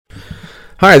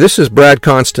Hi, this is Brad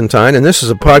Constantine, and this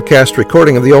is a podcast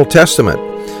recording of the Old Testament.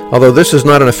 Although this is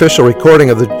not an official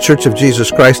recording of the Church of Jesus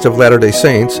Christ of Latter-day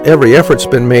Saints, every effort's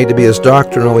been made to be as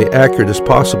doctrinally accurate as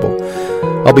possible.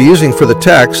 I'll be using for the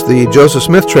text the Joseph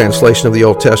Smith translation of the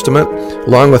Old Testament,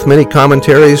 along with many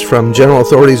commentaries from general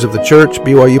authorities of the Church,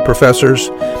 BYU professors,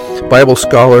 Bible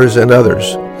scholars, and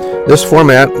others. This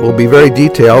format will be very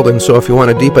detailed, and so if you want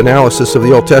a deep analysis of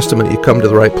the Old Testament, you come to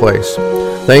the right place.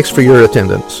 Thanks for your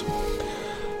attendance.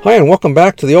 Hi, and welcome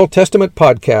back to the Old Testament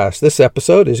podcast. This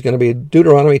episode is going to be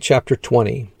Deuteronomy chapter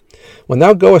 20. When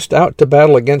thou goest out to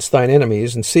battle against thine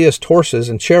enemies, and seest horses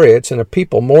and chariots and a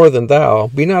people more than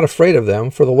thou, be not afraid of them,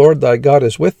 for the Lord thy God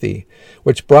is with thee,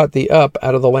 which brought thee up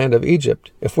out of the land of Egypt.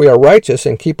 If we are righteous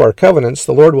and keep our covenants,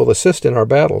 the Lord will assist in our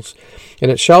battles. And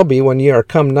it shall be, when ye are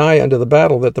come nigh unto the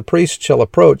battle, that the priest shall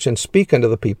approach and speak unto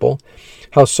the people,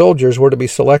 how soldiers were to be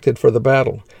selected for the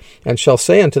battle, and shall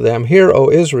say unto them, Hear,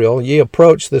 O Israel, ye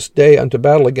approach this day unto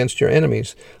battle against your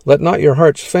enemies. Let not your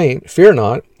hearts faint, fear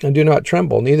not, and do not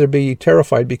tremble, neither be ye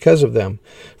terrified because of them.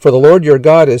 For the Lord your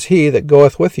God is he that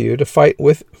goeth with you to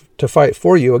fight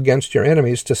for you against your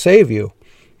enemies, to save you.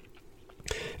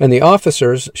 And the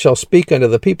officers shall speak unto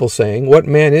the people, saying, What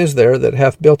man is there that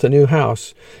hath built a new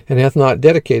house, and hath not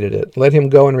dedicated it? Let him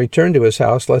go and return to his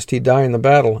house, lest he die in the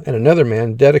battle, and another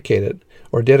man dedicate it.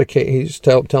 He's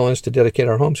telling us to dedicate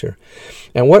our homes here.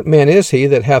 And what man is he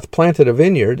that hath planted a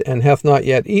vineyard, and hath not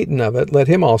yet eaten of it? Let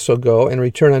him also go and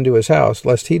return unto his house,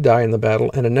 lest he die in the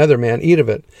battle, and another man eat of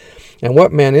it. And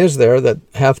what man is there that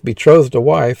hath betrothed a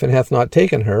wife, and hath not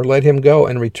taken her? Let him go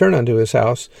and return unto his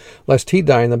house, lest he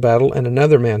die in the battle, and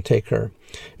another man take her.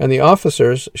 And the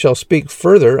officers shall speak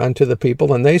further unto the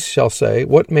people, and they shall say,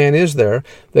 What man is there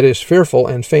that is fearful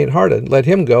and faint-hearted? Let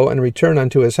him go and return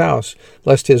unto his house,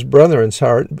 lest his brethren's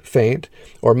heart faint,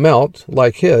 or melt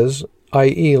like his,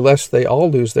 i.e., lest they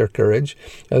all lose their courage,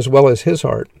 as well as his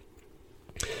heart.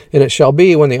 And it shall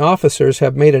be, when the officers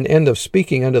have made an end of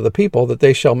speaking unto the people, that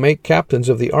they shall make captains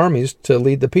of the armies to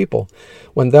lead the people.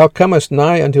 When thou comest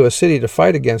nigh unto a city to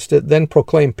fight against it, then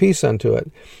proclaim peace unto it.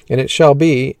 And it shall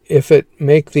be, if it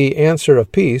make thee answer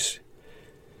of peace,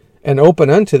 and open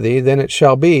unto thee, then it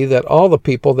shall be that all the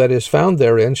people that is found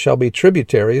therein shall be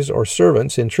tributaries or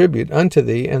servants in tribute unto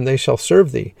thee, and they shall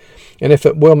serve thee. And if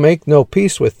it will make no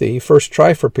peace with thee, first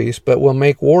try for peace, but will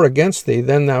make war against thee,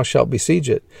 then thou shalt besiege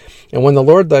it. And when the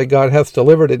Lord thy God hath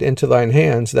delivered it into thine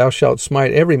hands, thou shalt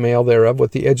smite every male thereof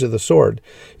with the edge of the sword.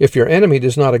 If your enemy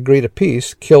does not agree to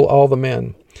peace, kill all the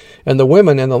men. And the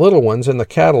women and the little ones and the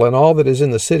cattle and all that is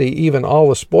in the city, even all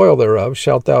the spoil thereof,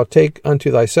 shalt thou take unto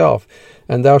thyself,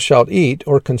 and thou shalt eat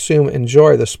or consume,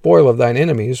 enjoy the spoil of thine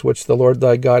enemies, which the Lord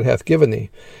thy God hath given thee.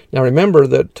 Now remember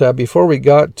that before we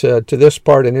got to this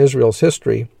part in Israel's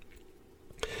history,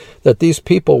 that these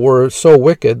people were so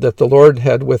wicked that the Lord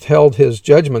had withheld his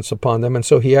judgments upon them, and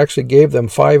so he actually gave them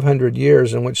 500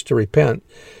 years in which to repent.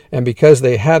 And because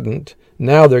they hadn't,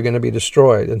 now they're going to be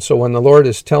destroyed. And so when the Lord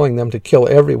is telling them to kill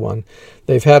everyone,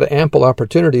 they've had ample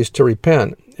opportunities to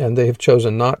repent, and they have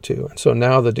chosen not to. And so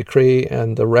now the decree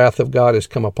and the wrath of God has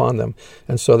come upon them.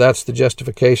 And so that's the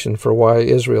justification for why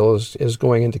Israel is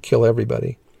going in to kill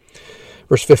everybody.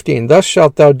 Verse 15, Thus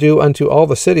shalt thou do unto all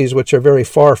the cities which are very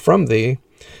far from thee,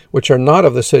 which are not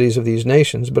of the cities of these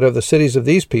nations, but of the cities of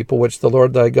these people, which the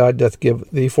Lord thy God doth give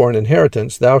thee for an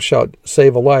inheritance. Thou shalt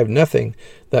save alive nothing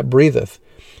that breatheth.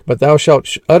 But thou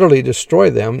shalt utterly destroy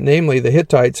them, namely the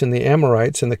Hittites and the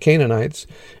Amorites and the Canaanites,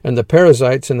 and the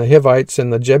Perizzites and the Hivites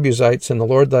and the Jebusites, and the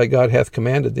Lord thy God hath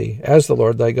commanded thee, as the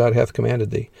Lord thy God hath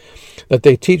commanded thee, that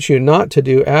they teach you not to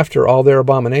do after all their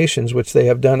abominations which they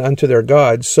have done unto their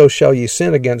gods, so shall ye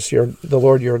sin against the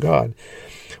Lord your God.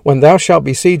 When thou shalt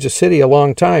besiege a city a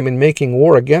long time, in making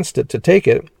war against it to take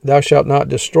it, thou shalt not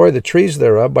destroy the trees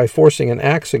thereof by forcing an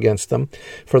axe against them,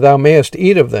 for thou mayest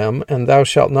eat of them, and thou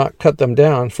shalt not cut them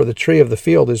down, for the tree of the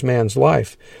field is man's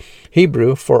life.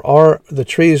 Hebrew, for are the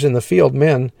trees in the field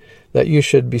men, that you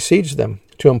should besiege them,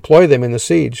 to employ them in the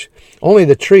siege. Only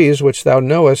the trees which thou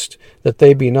knowest that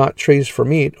they be not trees for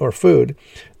meat or food,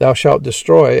 thou shalt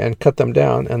destroy and cut them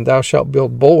down, and thou shalt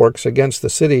build bulwarks against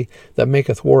the city that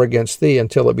maketh war against thee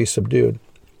until it be subdued.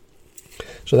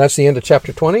 So that's the end of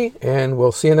chapter 20, and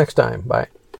we'll see you next time. Bye.